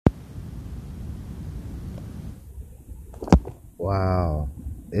Wow,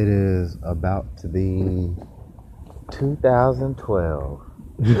 it is about to be 2012.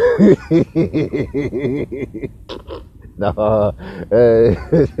 No,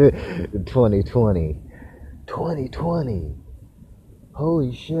 2020. 2020.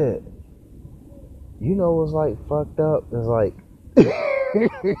 Holy shit. You know what's like fucked up? It's like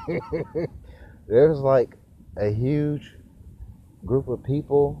there's like a huge group of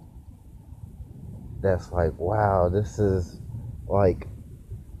people that's like, wow, this is like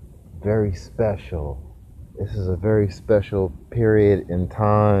very special. This is a very special period in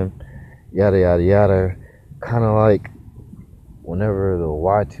time, yada yada yada. Kind of like whenever the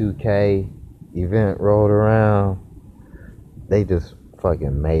Y2K event rolled around, they just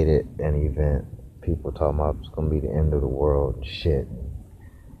fucking made it an event. People talking about it's gonna be the end of the world and shit.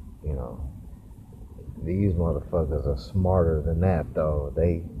 You know, these motherfuckers are smarter than that though.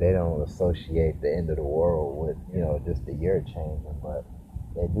 They don't associate the end of the world with, just the year changing, but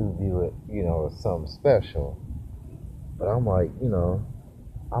they do view it, as something special. But I'm like,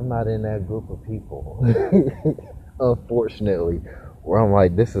 I'm not in that group of people. Unfortunately, where I'm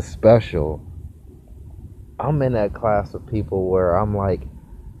like, this is special. I'm in that class of people where I'm like,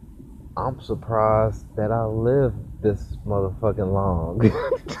 I'm surprised that I lived this motherfucking long.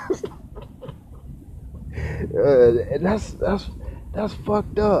 And that's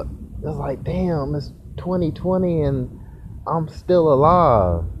fucked up. It's like, damn, it's 2020 and I'm still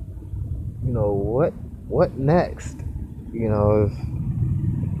alive. What next?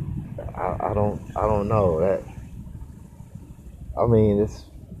 I don't know. It's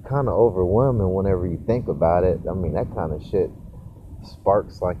kind of overwhelming whenever you think about it. I mean, that kind of shit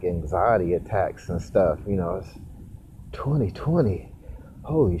sparks like anxiety attacks and stuff. It's 2020.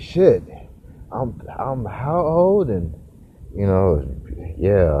 Holy shit. I'm how old? And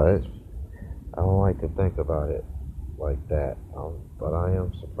yeah, I don't like to think about it like that. But I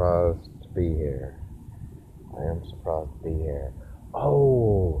am surprised to be here.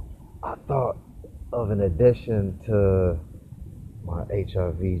 Oh, I thought of an addition to my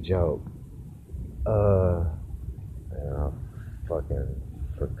HIV joke. And I fucking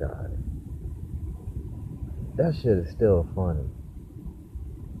forgot it. That shit is still funny.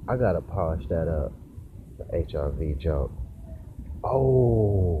 I gotta polish that up. The HIV joke.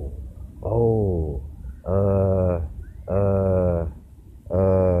 Oh,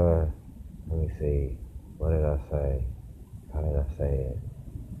 let me see. What did I say? How did I say it?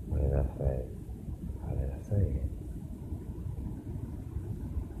 What did I say? How did I say it?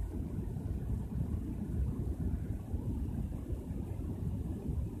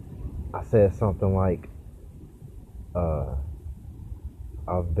 I said something like,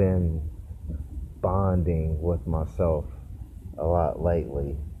 I've been bonding with myself a lot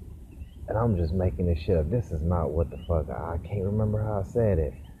lately. And I'm just making this shit up. This is not what the fuck. I can't remember how I said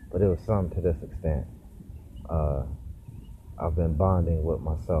it, but it was something to this extent. I've been bonding with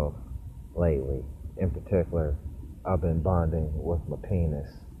myself lately. In particular, I've been bonding with my penis.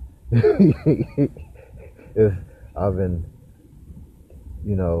 I've been,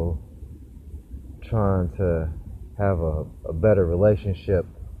 trying to have a better relationship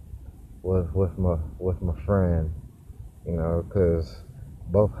with my friend, because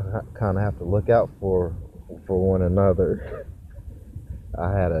both kind of have to look out for one another.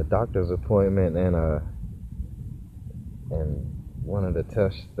 I had a doctor's appointment and one of the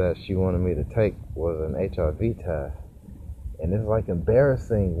tests that she wanted me to take was an HIV test, and it's like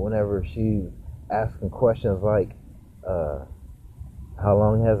embarrassing whenever she's asking questions like, how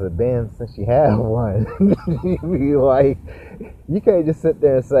long has it been since you had one? Like, you can't just sit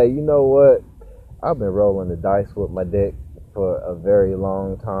there and say, you know what, I've been rolling the dice with my dick for a very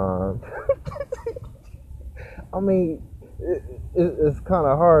long time. I mean, it's kind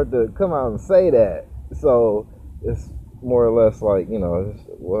of hard to come out and say that. So it's more or less like,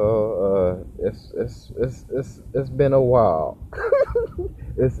 it's been a while.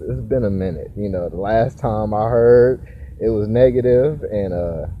 it's been a minute. The last time I heard, it was negative, and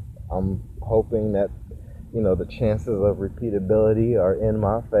I'm hoping that the chances of repeatability are in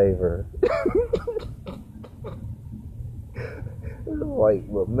my favor. Like,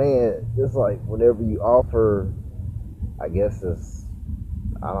 but man, it's like whenever you offer, I guess it's,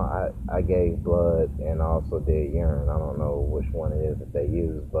 I gave blood and also did urine. I don't know which one it is that they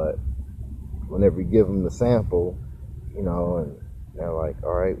use, but whenever you give them the sample, and they're like,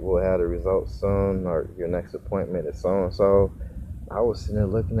 all right, we'll have the results soon, or your next appointment is so and so. I was sitting there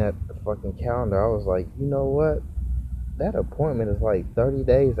looking at the fucking calendar. I was like, you know what? That appointment is like 30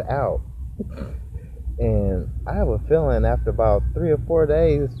 days out. And I have a feeling after about 3 or 4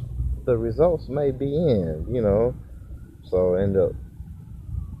 days, the results may be in, So I ended up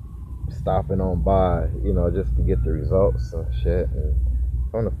stopping on by, just to get the results and shit. And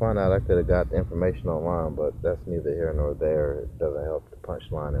come to find out, I could have got the information online, but that's neither here nor there. It doesn't help the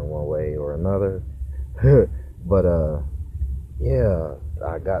punchline in one way or another. But yeah,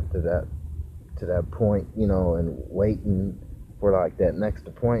 I got to that point, and waiting for like that next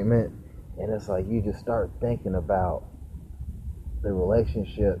appointment, and it's like you just start thinking about the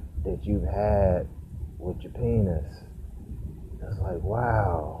relationship that you've had with your penis. It's like,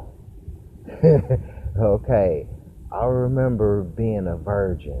 wow. Okay, I remember being a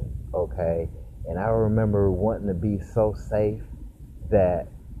virgin, okay, and I remember wanting to be so safe that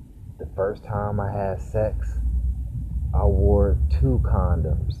the first time I had sex, I wore 2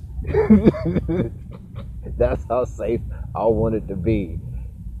 condoms. That's how safe I wanted to be.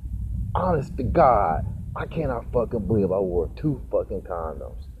 Honest to God, I cannot fucking believe I wore 2 fucking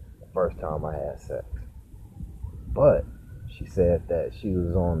condoms the first time I had sex. But she said that she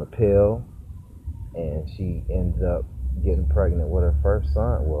was on the pill, and she ended up getting pregnant with her first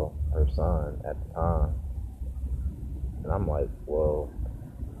son. Well, her son at the time. And I'm like, well,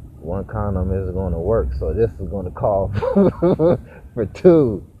 1 condom isn't going to work, so this is going to call for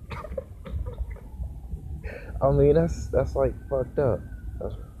 2. I mean, that's like fucked up.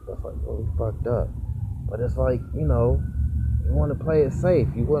 That's like really fucked up. But it's like, you want to play it safe.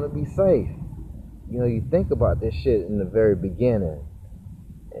 You want to be safe. You think about this shit in the very beginning,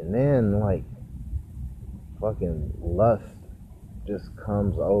 and then like fucking lust just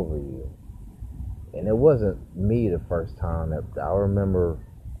comes over you. And it wasn't me the first time. I remember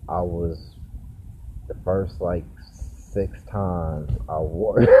I was the first like 6 times I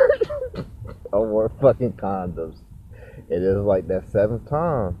wore I wore fucking condoms. It is like that 7th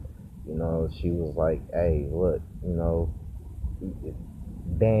time, she was like, hey, look,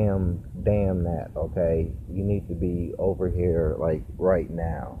 damn that, okay? You need to be over here like right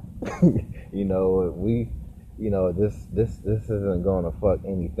now. This isn't gonna fuck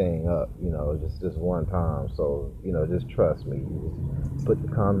anything up, just this one time. So, just trust me. You just put the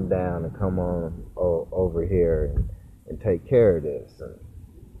condom down and come on over here and take care of this. And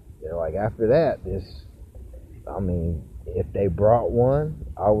like after that, if they brought one,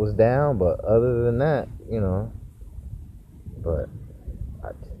 I was down, but other than that, but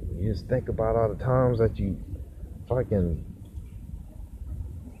you just think about all the times that you fucking,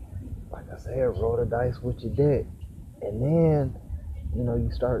 like I said, roll the dice with your dick. And then,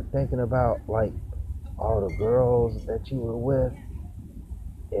 you start thinking about like all the girls that you were with,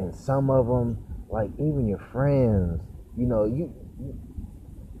 and some of them, like even your friends, you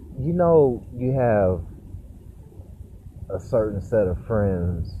have a certain set of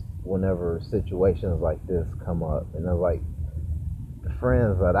friends whenever situations like this come up. And they're like, the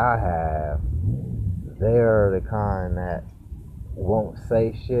friends that I have, they're the kind that won't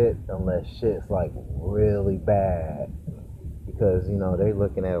say shit unless shit's like really bad, because they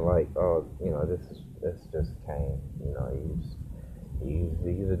looking at it like, oh, this just came,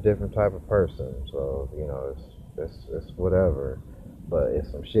 he's a different type of person, so it's whatever. But if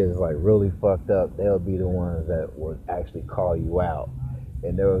some shit is like really fucked up, they'll be the ones that would actually call you out.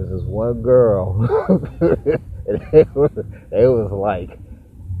 And there was this one girl, and it was like,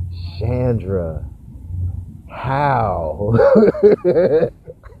 Chandra, how?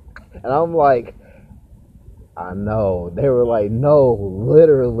 And I'm like, I know. They were like, no,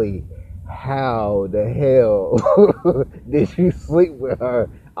 literally, how the hell did you sleep with her?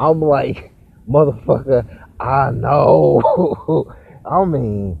 I'm like, motherfucker, I know. I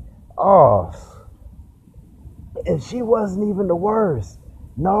mean, oh, and she wasn't even the worst.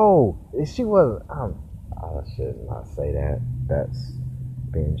 No, she wasn't. I should not say that. That's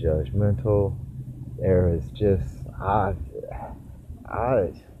being judgmental. There is just, I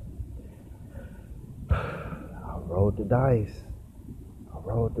rolled the dice.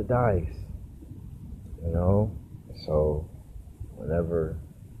 So whenever,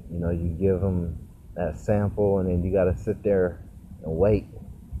 you give them that sample, and then you got to sit there and wait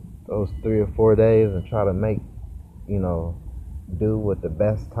those 3 or 4 days and try to make, do with the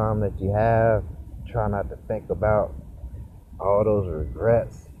best time that you have. Try not to think about all those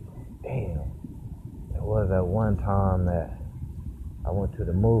regrets. Damn, there was that one time that I went to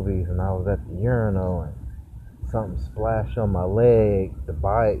the movies and I was at the urinal and something splashed on my leg. The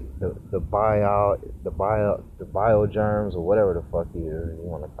biogerms or whatever the fuck you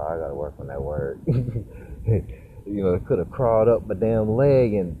want to call it. I gotta work on that word. It could have crawled up my damn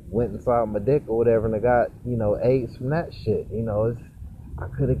leg and went inside my dick or whatever, and I got, AIDS from that shit. I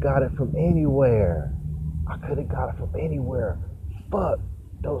could have got it from anywhere. Fuck.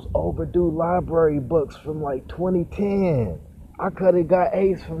 those overdue library books from like 2010. I could have got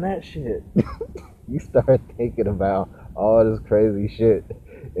A's from that shit. You start thinking about all this crazy shit,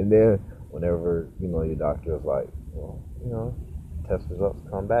 and then whenever your doctor is like, well, test results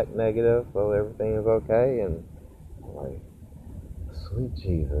come back negative, so everything is okay, and I'm like, sweet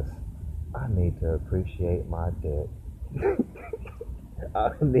Jesus, I need to appreciate my dick.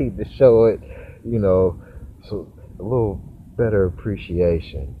 I need to show it, so a little better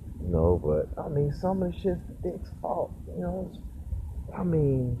appreciation, but I mean, some of the shit's the dick's fault, I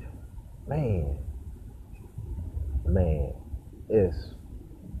mean, man, it's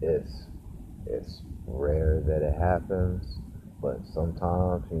it's it's rare that it happens, but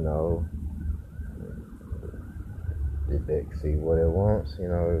sometimes, the dick see what it wants,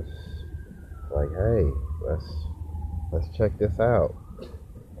 it's like, hey, let's check this out.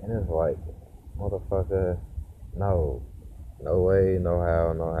 And it's like, motherfucker, no way, no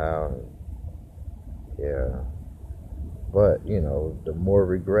how, no how. Yeah. But, the more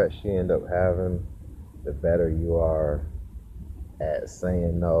regrets you end up having, the better you are at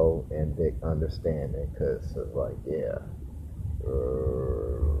saying no and dick understanding. Because it's like, yeah,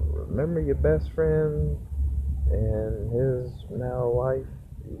 remember your best friend and his now wife?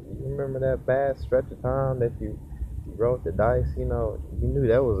 You remember that bad stretch of time that you rolled the dice? You knew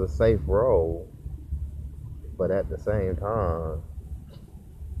that was a safe roll, but at the same time,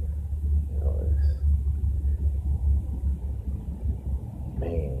 it's,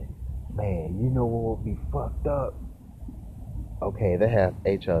 man, what would be fucked up? Okay, they have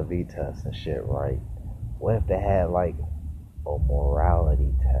HIV tests and shit, right? What if they had like a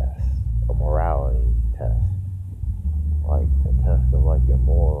morality test? Like a test of like your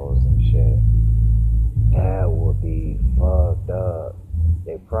morals and shit. That would be fucked up.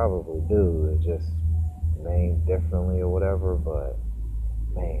 They probably do. It's just named differently or whatever, but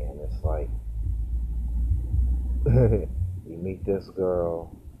man, it's like you meet this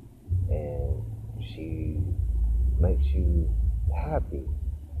girl and she makes you happy.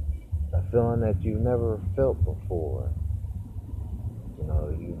 A feeling that you've never felt before.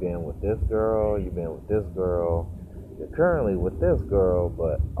 You've been with this girl, you're currently with this girl,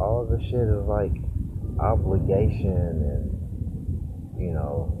 but all the shit is like obligation and,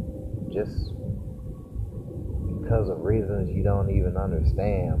 just because of reasons you don't even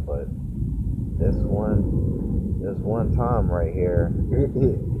understand. But this one time right here,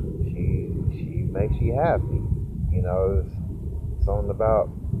 she makes you happy. It's something about,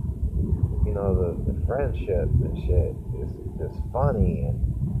 the friendship and shit. It's funny and,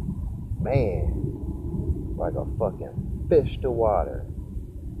 man, like a fucking fish to water.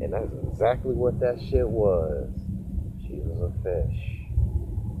 And that's exactly what that shit was. She was a fish.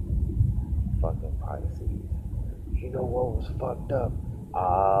 Fucking Pisces. You know what was fucked up?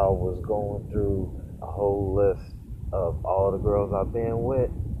 I was going through a whole list of all the girls I've been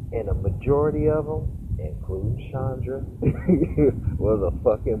with, and a majority of them, including Chandra, was a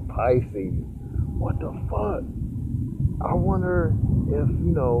fucking Pisces. What the fuck? I wonder if,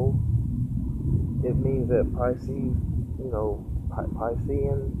 it means that Pisces,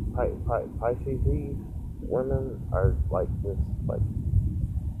 Pisces women are like just like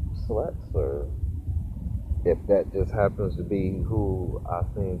sluts, or if that just happens to be who I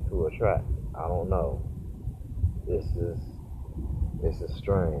seem to attract. I don't know. This is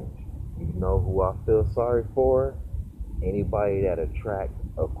strange. You know who I feel sorry for? Anybody that attracts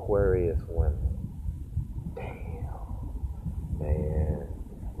Aquarius women. Damn. Man,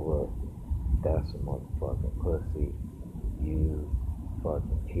 look, that's a motherfucking pussy. You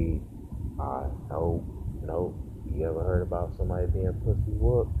fucking keep. Nope. You ever heard about somebody being pussy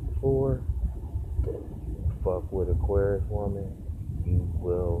whooped before? You fuck with Aquarius woman, you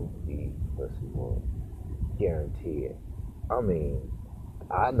will be pussy whooped. Guarantee it. I mean,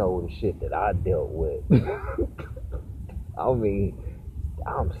 I know the shit that I dealt with. I mean,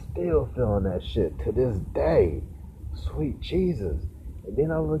 I'm still feeling that shit to this day. Sweet Jesus. And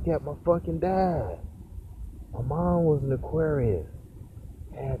then I look at my fucking dad. My mom was an Aquarius.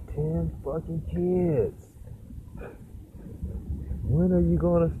 Had 10 fucking kids. When are you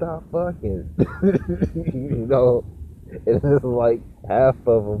gonna stop fucking? And it's like half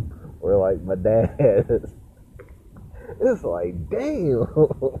of them were like my dad's. It's like, damn.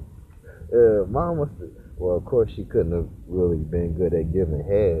 Mom was, well, of course she couldn't have really been good at giving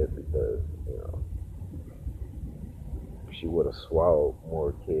head because, she would have swallowed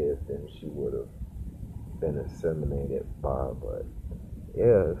more kids than she would have been inseminated by. But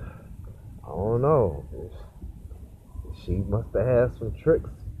yeah, I don't know. She must have had some tricks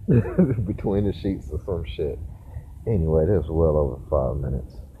between the sheets or some shit. Anyway, this was well over 5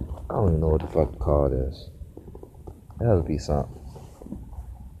 minutes. I don't even know what the fuck to call this. It has to be something.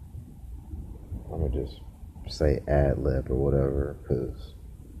 I'm gonna just say ad lib or whatever, cause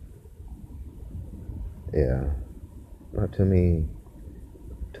yeah, not too many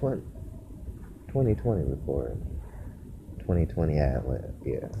 2020 report, 2020 ad lib,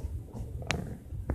 yeah.